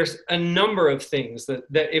there's a number of things that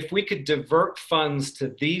if we could divert funds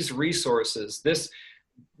to these resources,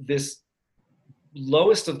 this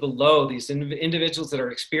lowest of the low, these individuals that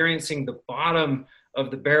are experiencing the bottom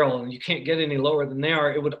of the barrel and you can't get any lower than they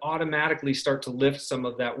are, it would automatically start to lift some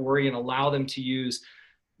of that worry and allow them to use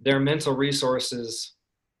their mental resources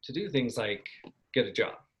to do things like get a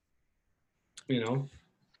job.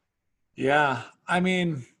 Yeah. I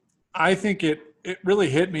mean, I think it really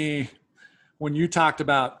hit me when you talked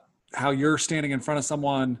about how you're standing in front of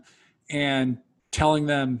someone and telling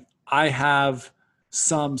them, I have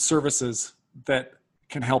some services that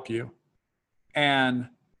can help you. And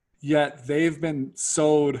yet they've been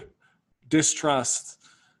sowed distrust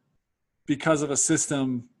because of a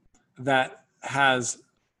system that has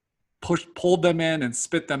pulled them in and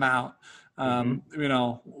spit them out,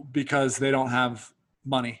 because they don't have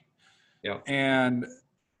money. Yeah.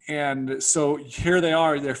 And so here they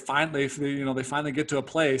are, they finally get to a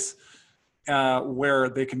place where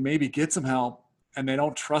they can maybe get some help, and they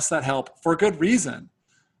don't trust that help for a good reason.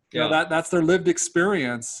 That's their lived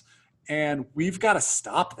experience. And we've got to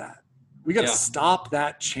stop that. We got to stop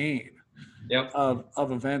that chain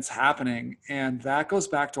of events happening. And that goes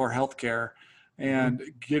back to our healthcare and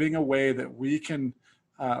getting a way that we can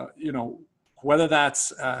you know, whether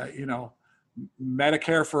that's, you know,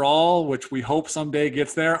 Medicare for all, which we hope someday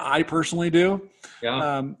gets there. I personally do,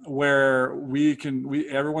 where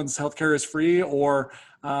everyone's healthcare is free, or,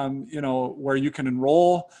 you know, where you can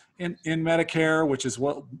enroll in Medicare, which is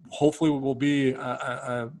what hopefully will be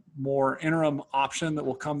a more interim option that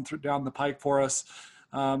will come through down the pike for us.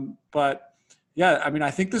 But yeah, I mean,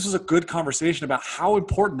 I think this is a good conversation about how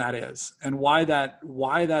important that is and why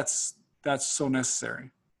that's so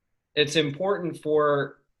necessary. It's important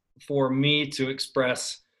for me to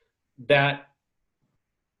express that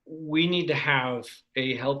we need to have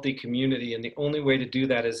a healthy community. And the only way to do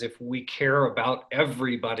that is if we care about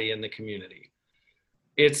everybody in the community.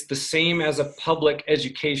 It's the same as a public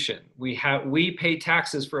education. We pay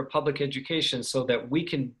taxes for a public education so that we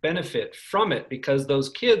can benefit from it, because those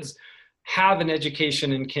kids have an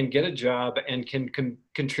education and can get a job and can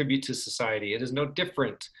contribute to society. It is no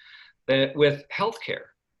different with healthcare.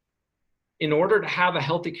 In order to have a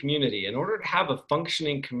healthy community, in order to have a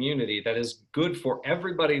functioning community that is good for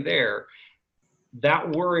everybody there,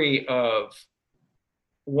 that worry of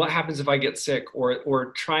what happens if I get sick,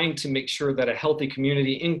 or trying to make sure that a healthy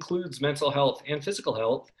community includes mental health and physical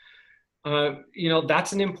health, you know,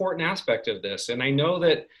 that's an important aspect of this. And I know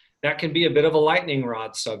that can be a bit of a lightning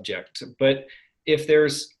rod subject, but if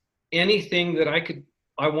there's anything that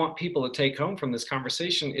I want people to take home from this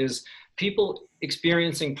conversation, is people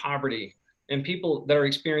experiencing poverty and people that are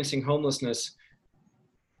experiencing homelessness,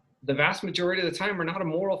 the vast majority of the time are not a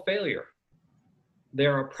moral failure.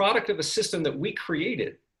 They're a product of a system that we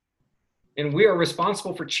created, and we are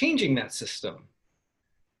responsible for changing that system.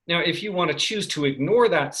 Now, if you want to choose to ignore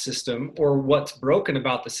that system or what's broken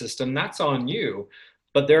about the system, that's on you.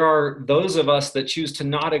 But there are those of us that choose to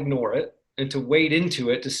not ignore it and to wade into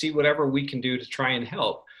it to see whatever we can do to try and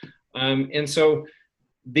help. And so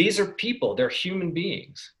these are people, they're human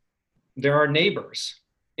beings. There are neighbors,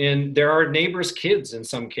 and there are neighbors' kids in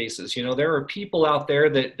some cases. You know, there are people out there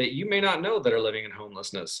that you may not know that are living in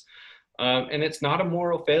homelessness. And it's not a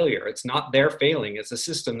moral failure. It's not their failing. It's a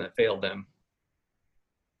system that failed them.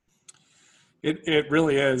 It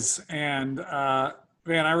really is. And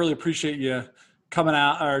man, I really appreciate you coming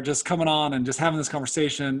out, or just coming on and just having this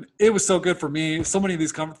conversation. It was so good for me. So many of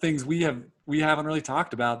these things we haven't really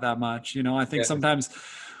talked about that much. You know, I think sometimes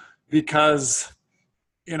because,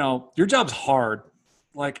 you know, your job's hard.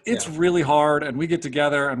 Like, it's really hard, and we get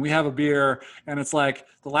together and we have a beer, and it's like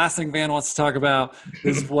the last thing Van wants to talk about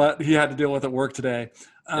is what he had to deal with at work today.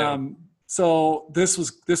 So this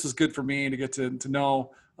was good for me to get to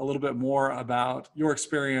know a little bit more about your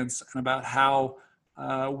experience and about how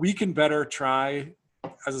we can better try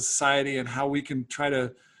as a society, and how we can try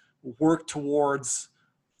to work towards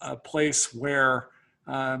a place where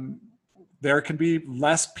there can be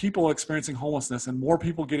less people experiencing homelessness and more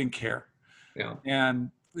people getting care. Yeah.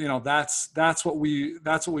 And, you know, that's what we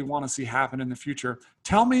want to see happen in the future.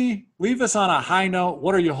 Leave us on a high note.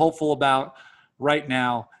 What are you hopeful about right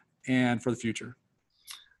now and for the future?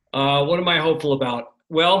 What am I hopeful about?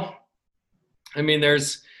 Well, I mean,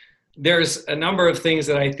 there's a number of things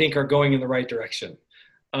that I think are going in the right direction.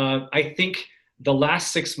 I think the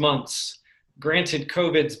last 6 months, granted,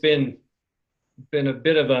 COVID's been a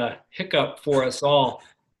bit of a hiccup for us all,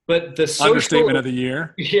 but the understatement of the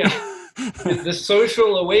year. Yeah. The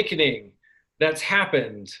social awakening that's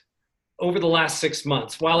happened over the last 6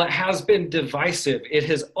 months, while it has been divisive, it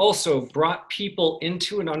has also brought people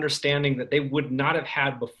into an understanding that they would not have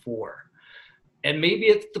had before. And maybe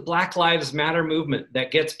it's the Black Lives Matter movement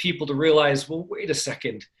that gets people to realize, well, wait a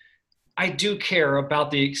second, I do care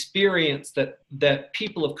about the experience that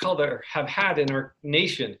people of color have had in our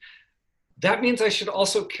nation. That means I should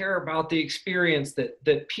also care about the experience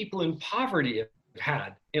that people in poverty have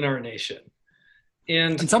had in our nation.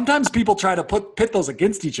 And sometimes people try to pit those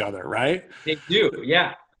against each other, right? They do,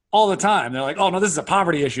 yeah. All the time. They're like, oh, no, this is a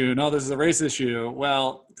poverty issue. No, this is a race issue.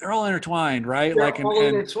 Well, they're all intertwined, right? They're all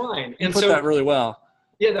intertwined. And put that really well.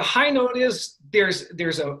 Yeah, the high note is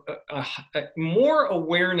there's a more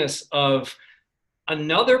awareness of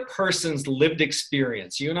another person's lived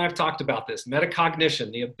experience. You and I have talked about this,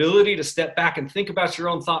 metacognition, the ability to step back and think about your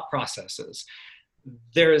own thought processes.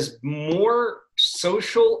 There is more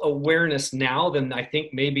social awareness now than I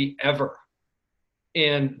think maybe ever.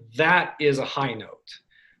 And that is a high note.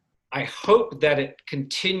 I hope that it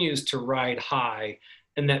continues to ride high,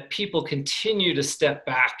 and that people continue to step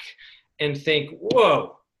back and think,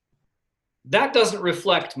 whoa, that doesn't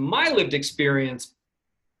reflect my lived experience,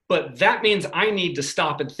 but that means I need to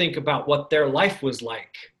stop and think about what their life was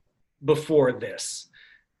like before this.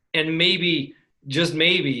 And maybe, just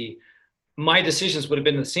maybe, my decisions would have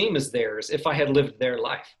been the same as theirs if I had lived their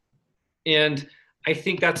life. And I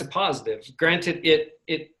think that's a positive. Granted,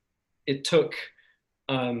 it took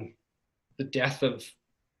the death of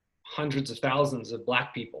hundreds of thousands of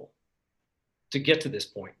Black people to get to this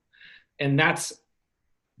point. And that's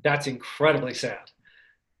incredibly sad.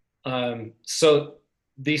 So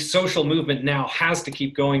the social movement now has to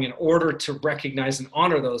keep going in order to recognize and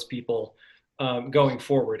honor those people going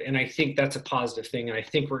forward. And I think that's a positive thing. And I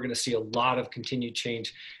think we're going to see a lot of continued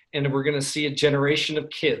change. And we're going to see a generation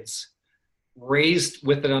of kids raised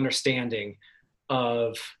with an understanding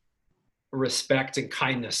of respect and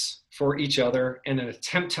kindness for each other and an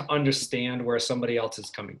attempt to understand where somebody else is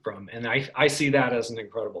coming from. And I see that as an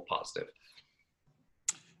incredible positive.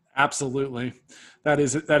 Absolutely. That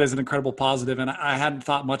is an incredible positive. And I hadn't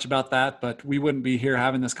thought much about that, but we wouldn't be here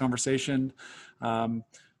having this conversation.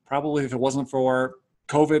 Probably if it wasn't for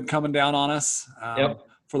COVID coming down on us,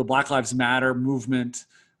 for the Black Lives Matter movement,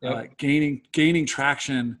 gaining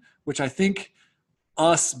traction, which I think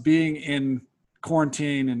us being in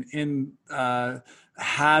quarantine and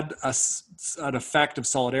had an effect of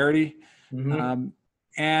solidarity,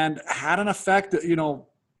 and had an effect,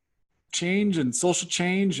 change and social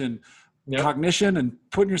change and cognition and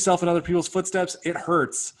putting yourself in other people's footsteps. It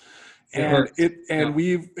hurts. We're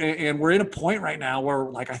in a point right now where,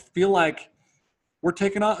 like, I feel like we're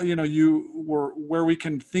taking up, where we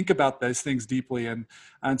can think about those things deeply. And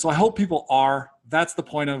so I hope people are. That's the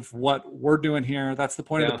point of what we're doing here. That's the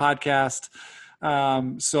point of the podcast.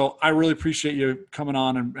 So I really appreciate you coming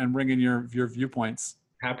on and bringing your viewpoints.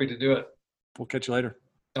 Happy to do it. We'll catch you later.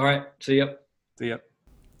 All right. See ya. See ya.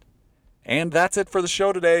 And that's it for the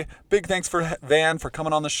show today. Big thanks for Van for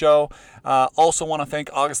coming on the show. Also want to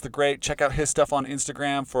thank August the Great. Check out his stuff on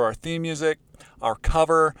Instagram for our theme music. Our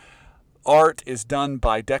cover art is done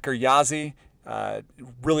by Decker Yazi.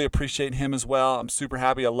 Really appreciate him as well. I'm super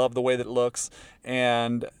happy. I love the way that it looks.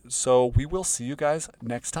 And so we will see you guys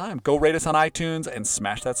next time. Go rate us on iTunes and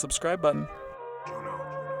smash that subscribe button.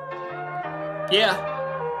 Yeah.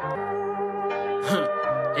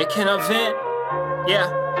 It can vent.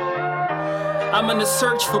 Yeah. I'm in the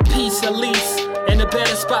search for peace at least, and a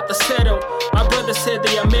better spot to settle. My brother said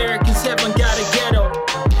the Americans haven't got a ghetto.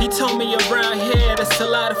 He told me around here there's a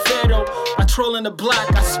lot of federal. I troll in the block,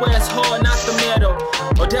 I swear it's hard not the metal.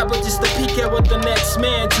 Or that was just a peek at what the next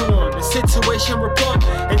man doing. The situation report,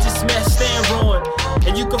 it just messed and ruined.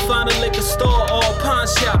 And you can find a liquor store or a pawn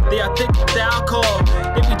shop. They are thick with the alcohol,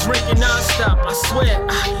 they be drinking non-stop. I swear,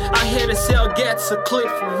 I hear the sell gets a clip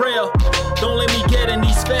for real. Don't let me get in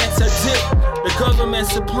these facts, I dip. The government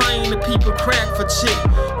supplying the people crack for chip.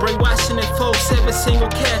 Brainwashing and folks, every single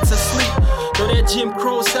cat's asleep. Though that Jim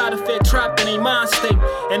Crow side effect trapped in a mind state.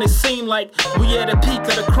 And it seemed like we at the peak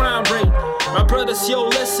of the crime rate. My brothers, yo,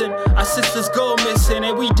 listen, our sisters go missing,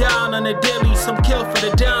 and we down on the daily, some kill for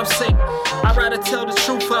the dime sake. I'd rather tell the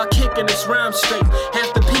truth while kicking this rhyme straight.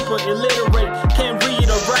 Half the people illiterate, can't read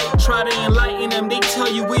or write. Try to enlighten them, they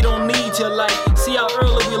tell you we don't need your light. See how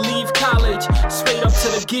early we leave college, straight up to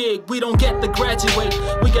the gig. We don't get to graduate,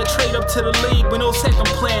 we get trade up to the league with no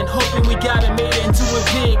second plan. Hoping we got it made and do it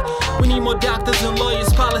big. We need more doctors and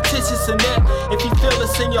lawyers, politicians and that. If you feel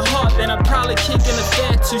this in your heart, then I'm probably kicking the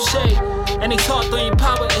fat touche. And they talk to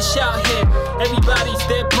empower and shout here. Everybody's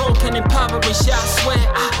dead broke and impoverished, I swear.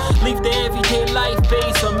 I leave the everyday life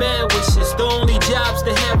based on mad wishes. The only jobs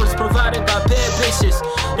they have was provided by bad bitches.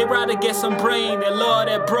 They rather get some brain than law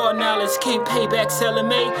that broad knowledge. Can't pay back selling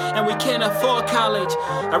May, and we can't afford college.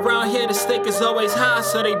 Around here the stake is always high,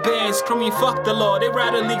 so they ban screaming fuck the law. They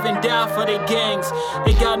rather leave and die for their gangs.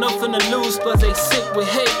 They got nothing to lose, but they sick with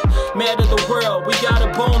hate. Mad at the world, we got a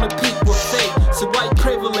bone to pick with fate. So white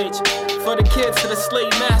privilege for the kids to the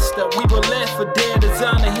slave master. We were left for dead,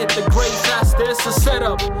 designed to hit the grave faster. It's a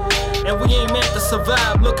setup, and we ain't meant to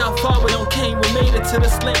survive. Look how far we don't came, we made it to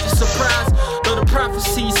this land of surprise. Though the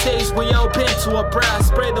prophecy says we all been to a bride.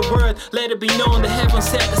 Spread the word, let it be known the heavens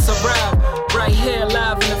had us arrive. Right here,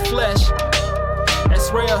 live in the flesh,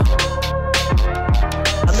 that's real.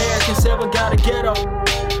 Americans haven't got a ghetto.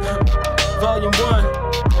 Volume 1.